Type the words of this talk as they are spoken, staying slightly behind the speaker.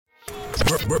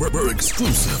We're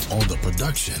exclusive on the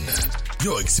production.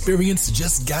 Your experience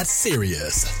just got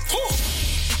serious.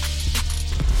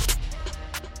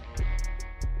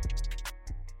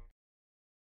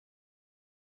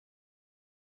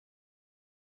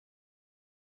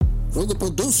 From the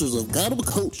producers of God of a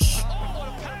Coach.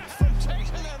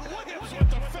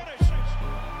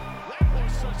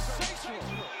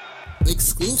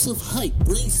 Exclusive Hype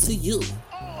brings to you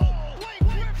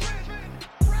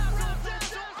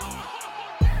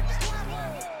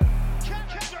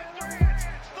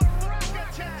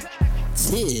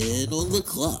 10 on the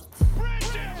clock.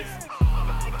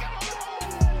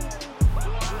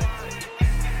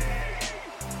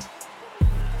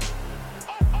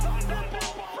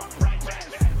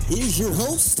 Here's your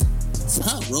host,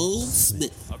 Tyrone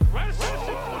Smith.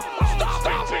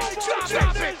 Stop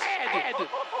it!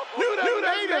 You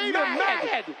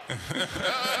mad.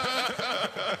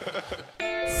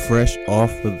 Fresh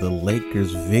off of the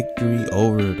Lakers' victory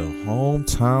over the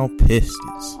hometown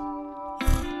Pistons.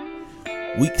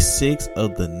 Week 6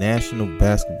 of the National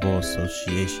Basketball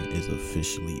Association is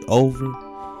officially over.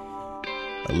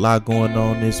 A lot going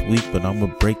on this week, but I'm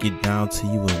going to break it down to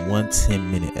you in one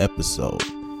 10-minute episode.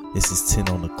 This is 10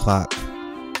 on the clock.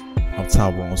 I'm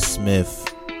Tyrone Smith.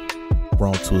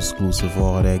 Brought to exclusive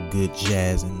all that good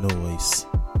jazz and noise.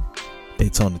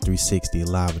 Daytona 360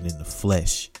 alive and in the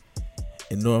flesh.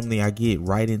 And normally I get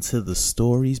right into the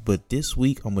stories, but this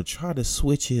week I'm going to try to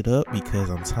switch it up because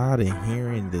I'm tired of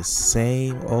hearing the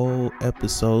same old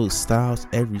episode styles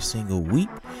every single week.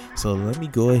 So let me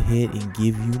go ahead and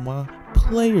give you my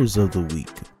players of the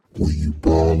week. When you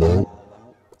ball out,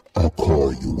 I'll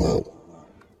call you out.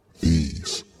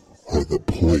 These are the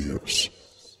players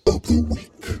of the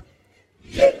week.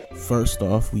 First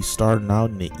off, we starting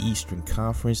out in the Eastern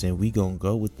Conference, and we gonna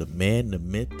go with the man, the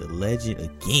myth, the legend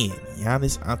again,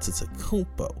 Giannis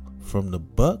Antetokounmpo from the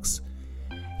Bucks.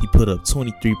 He put up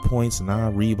 23 points,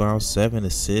 9 rebounds, 7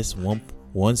 assists, 1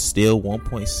 steal,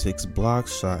 1.6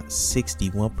 blocks, shot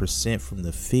 61% from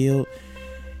the field.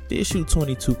 Did shoot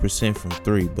 22% from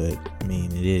 3, but I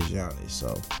mean it is Giannis,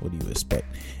 so what do you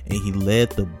expect? And he led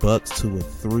the Bucks to a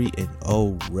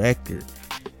 3-0 record.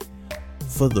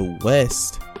 For the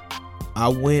West, I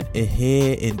went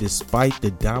ahead and despite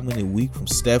the dominant week from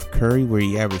Steph Curry, where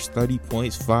he averaged 30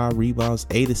 points, 5 rebounds,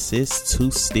 8 assists,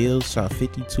 2 steals, shot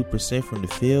 52% from the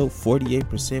field,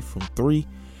 48% from 3,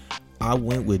 I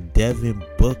went with Devin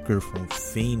Booker from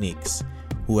Phoenix,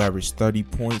 who averaged 30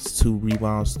 points, 2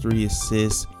 rebounds, 3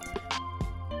 assists,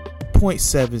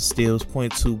 0.7 steals,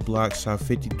 0.2 blocks, shot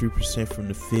 53% from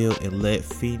the field, and led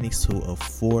Phoenix to a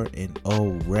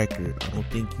 4-0 record. I don't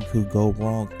think you could go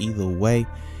wrong either way.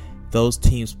 Those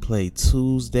teams play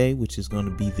Tuesday, which is going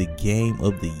to be the game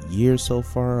of the year so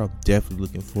far. I'm definitely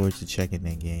looking forward to checking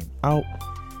that game out.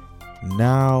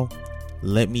 Now,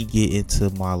 let me get into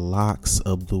my locks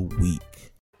of the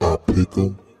week. I pick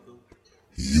them,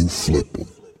 you flip them.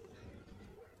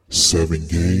 7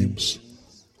 games,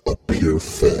 a pure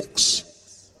facts.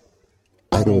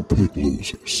 I don't pick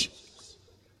losers.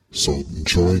 So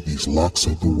enjoy these locks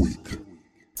of the week.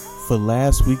 For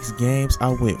last week's games, I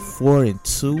went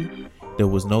 4-2. There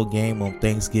was no game on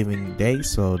Thanksgiving Day,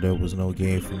 so there was no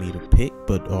game for me to pick.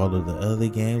 But all of the other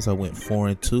games, I went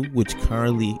 4-2, which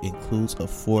currently includes a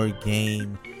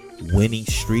 4-game winning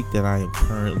streak that I am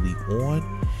currently on.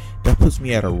 That puts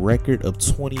me at a record of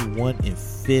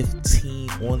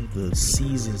 21-15 on the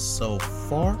season so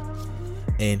far.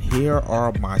 And here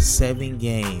are my 7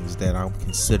 games that I'm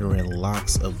considering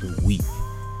locks of the week.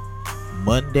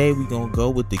 Monday, we're going to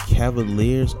go with the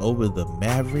Cavaliers over the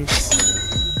Mavericks.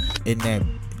 In that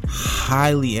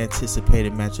highly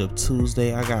anticipated matchup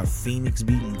Tuesday, I got Phoenix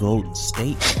beating Golden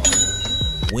State.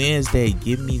 Wednesday,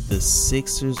 give me the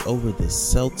Sixers over the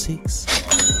Celtics.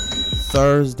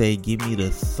 Thursday, give me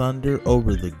the Thunder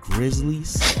over the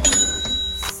Grizzlies.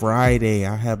 Friday,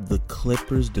 I have the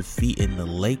Clippers defeating the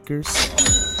Lakers.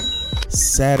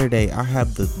 Saturday, I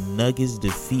have the Nuggets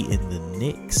defeating the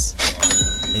Knicks.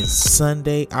 And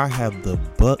Sunday, I have the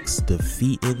Bucks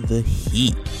defeating the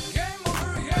Heat.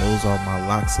 Those are my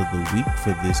locks of the week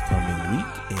for this coming week.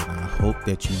 And I hope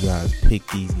that you guys pick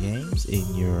these games in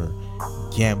your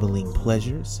gambling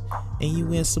pleasures and you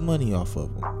win some money off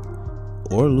of them.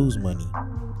 Or lose money.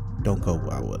 Don't go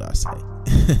by what I say.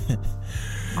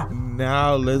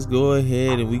 Now let's go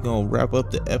ahead and we're going to wrap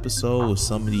up the episode with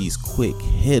some of these quick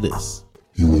hitters.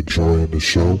 You enjoying the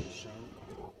show?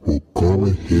 Well, go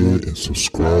ahead and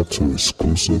subscribe to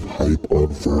Exclusive Hype on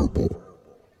Verbal.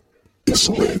 It's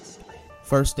lit.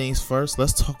 First things first,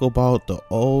 let's talk about the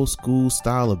old school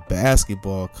style of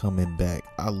basketball coming back.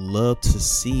 I love to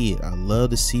see it. I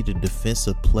love to see the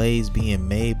defensive plays being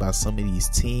made by some of these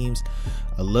teams.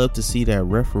 I love to see that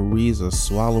referees are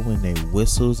swallowing their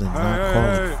whistles and not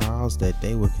calling fouls that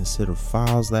they would consider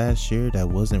fouls last year that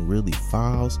wasn't really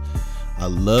fouls. I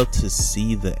love to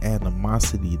see the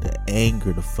animosity, the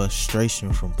anger, the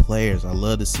frustration from players. I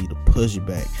love to see the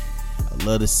pushback. I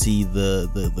love to see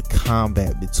the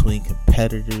combat between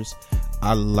competitors.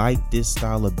 I like this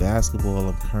style of basketball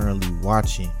I'm currently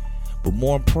watching. But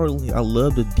more importantly, I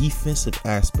love the defensive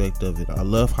aspect of it. I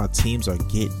love how teams are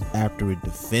getting after it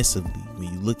defensively.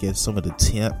 When you look at some of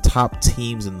the top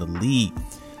teams in the league,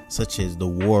 such as the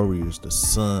Warriors, the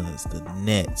Suns, the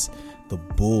Nets, the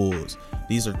Bulls.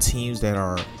 These are teams that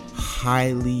are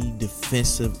highly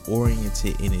defensive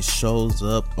oriented, and it shows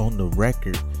up on the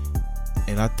record.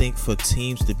 And I think for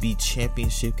teams to be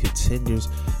championship contenders,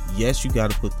 yes, you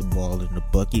got to put the ball in the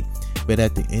bucket. But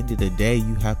at the end of the day,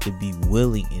 you have to be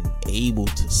willing and able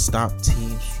to stop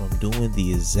teams from doing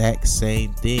the exact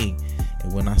same thing.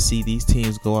 And when I see these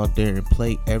teams go out there and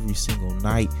play every single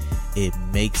night, it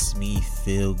makes me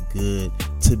feel good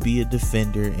to be a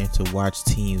defender and to watch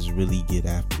teams really get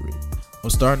after it.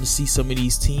 I'm starting to see some of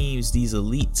these teams, these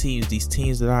elite teams, these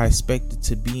teams that I expected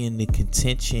to be in the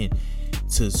contention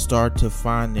to start to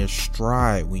find their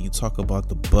stride. When you talk about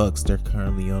the Bucks, they're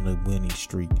currently on a winning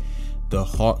streak. The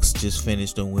Hawks just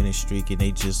finished a winning streak and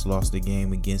they just lost the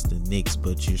game against the Knicks,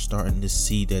 but you're starting to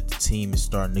see that the team is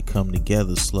starting to come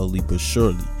together slowly but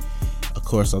surely. Of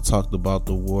course, I talked about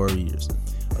the Warriors.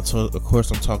 Of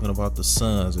course, I'm talking about the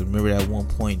Suns. Remember, at one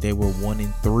point they were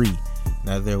 1-3.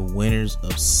 Now they're winners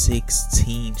of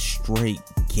 16 straight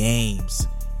games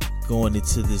going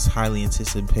into this highly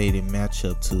anticipated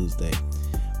matchup Tuesday.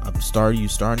 You're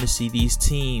starting to see these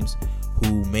teams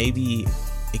who maybe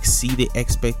exceeded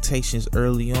expectations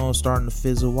early on starting to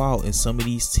fizzle out, and some of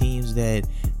these teams that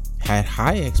had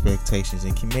high expectations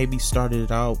and can maybe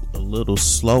started out a little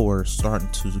slower starting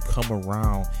to come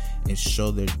around and show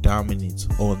their dominance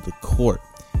on the court.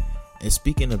 And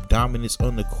speaking of dominance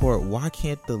on the court, why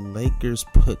can't the Lakers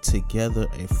put together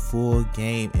a full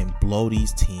game and blow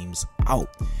these teams out?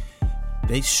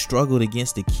 They struggled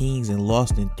against the Kings and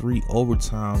lost in 3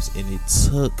 overtimes, and it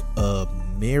took a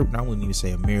miracle. I wouldn't even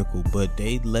say a miracle, but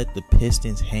they let the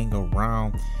Pistons hang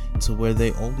around to where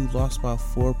they only lost by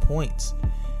 4 points.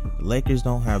 The Lakers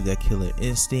don't have that killer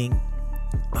instinct.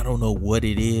 I don't know what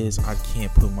it is. I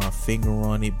can't put my finger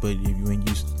on it, but when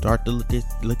you start to look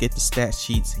at the stat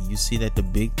sheets and you see that the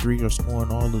big three are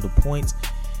scoring all of the points,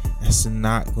 that's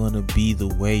not going to be the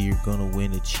way you're going to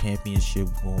win a championship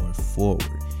going forward.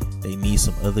 They need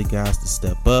some other guys to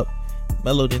step up.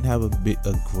 Melo didn't have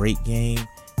a great game,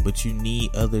 but you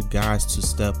need other guys to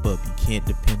step up. You can't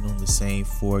depend on the same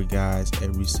 4 guys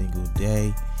every single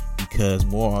day, because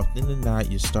more often than not,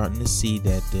 you're starting to see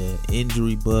that the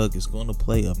injury bug is going to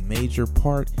play a major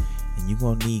part, and you're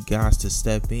going to need guys to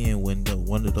step in when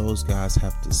one of those guys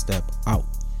have to step out.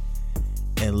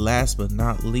 And last but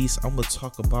not least, I'm going to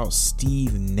talk about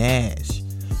Steve Nash.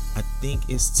 I think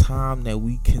it's time that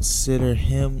we consider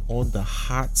him on the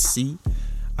hot seat.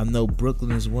 I know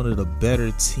Brooklyn is one of the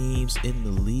better teams in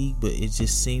the league, but it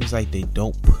just seems like they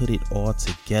don't put it all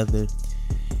together.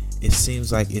 It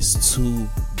seems like it's too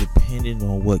dependent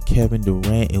on what Kevin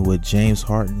Durant and what James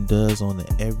Harden does on an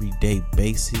everyday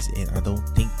basis, and I don't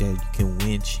think that you can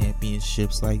win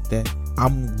championships like that.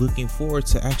 I'm looking forward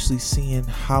to actually seeing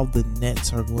how the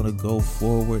Nets are going to go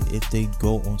forward if they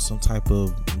go on some type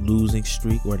of losing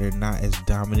streak or they're not as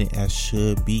dominant as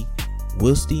should be.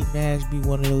 Will Steve Nash be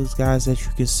one of those guys that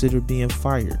you consider being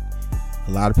fired?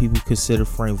 A lot of people consider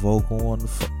Frank Vogel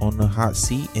on the hot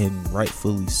seat, and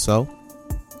rightfully so.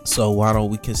 So why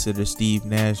don't we consider Steve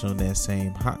Nash on that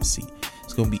same hot seat?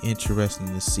 It's going to be interesting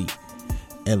to see.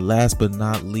 And last but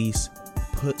not least,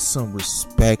 put some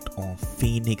respect on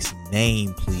Phoenix's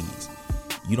name, please.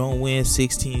 You don't win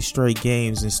 16 straight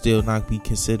games and still not be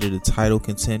considered a title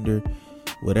contender.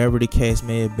 Whatever the case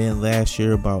may have been last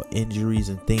year about injuries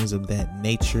and things of that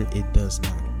nature, it does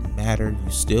not matter.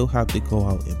 You still have to go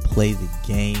out and play the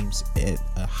games at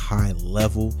a high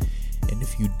level. And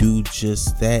if you do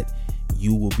just that,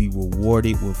 you will be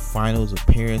rewarded with finals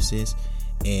appearances,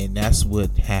 and that's what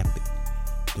happened.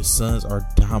 The Suns are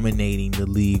dominating the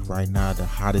league right now, the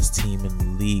hottest team in the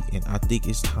league, and I think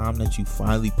it's time that you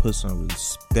finally put some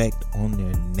respect on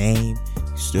their name.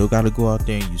 You still got to go out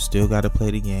there and you still got to play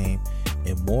the game,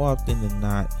 and more often than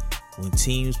not, when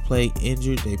teams play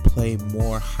injured, they play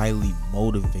more highly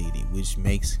motivated, which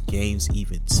makes games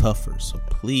even tougher. So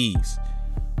please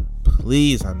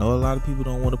please, I know a lot of people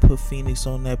don't want to put Phoenix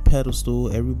on that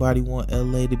pedestal. Everybody want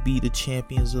LA to be the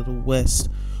champions of the West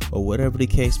or whatever the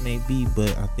case may be,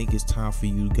 but I think it's time for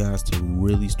you guys to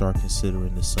really start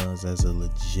considering the Suns as a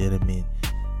legitimate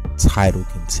title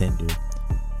contender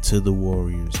to the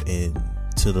Warriors and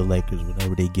to the Lakers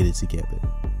whenever they get it together,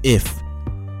 if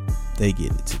they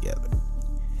get it together.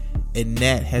 And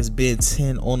that has been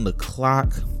 10 on the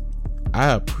clock.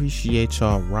 I appreciate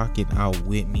y'all rocking out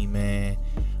with me, man.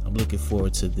 I'm looking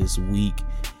forward to this week,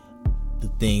 the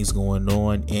things going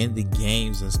on and the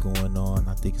games that's going on.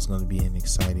 I think it's going to be an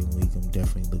exciting week. I'm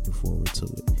definitely looking forward to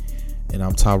it. And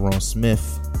I'm Tyrone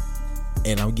Smith,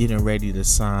 and I'm getting ready to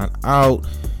sign out.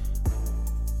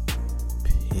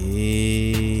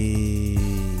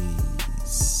 Peace.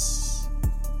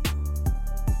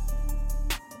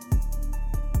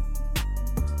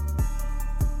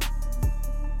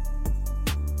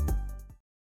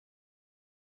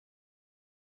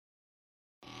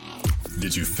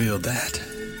 Did you feel that?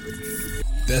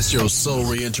 That's your soul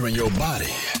re-entering your body.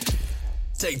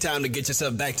 Take time to get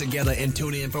yourself back together and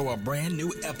tune in for a brand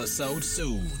new episode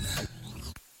soon.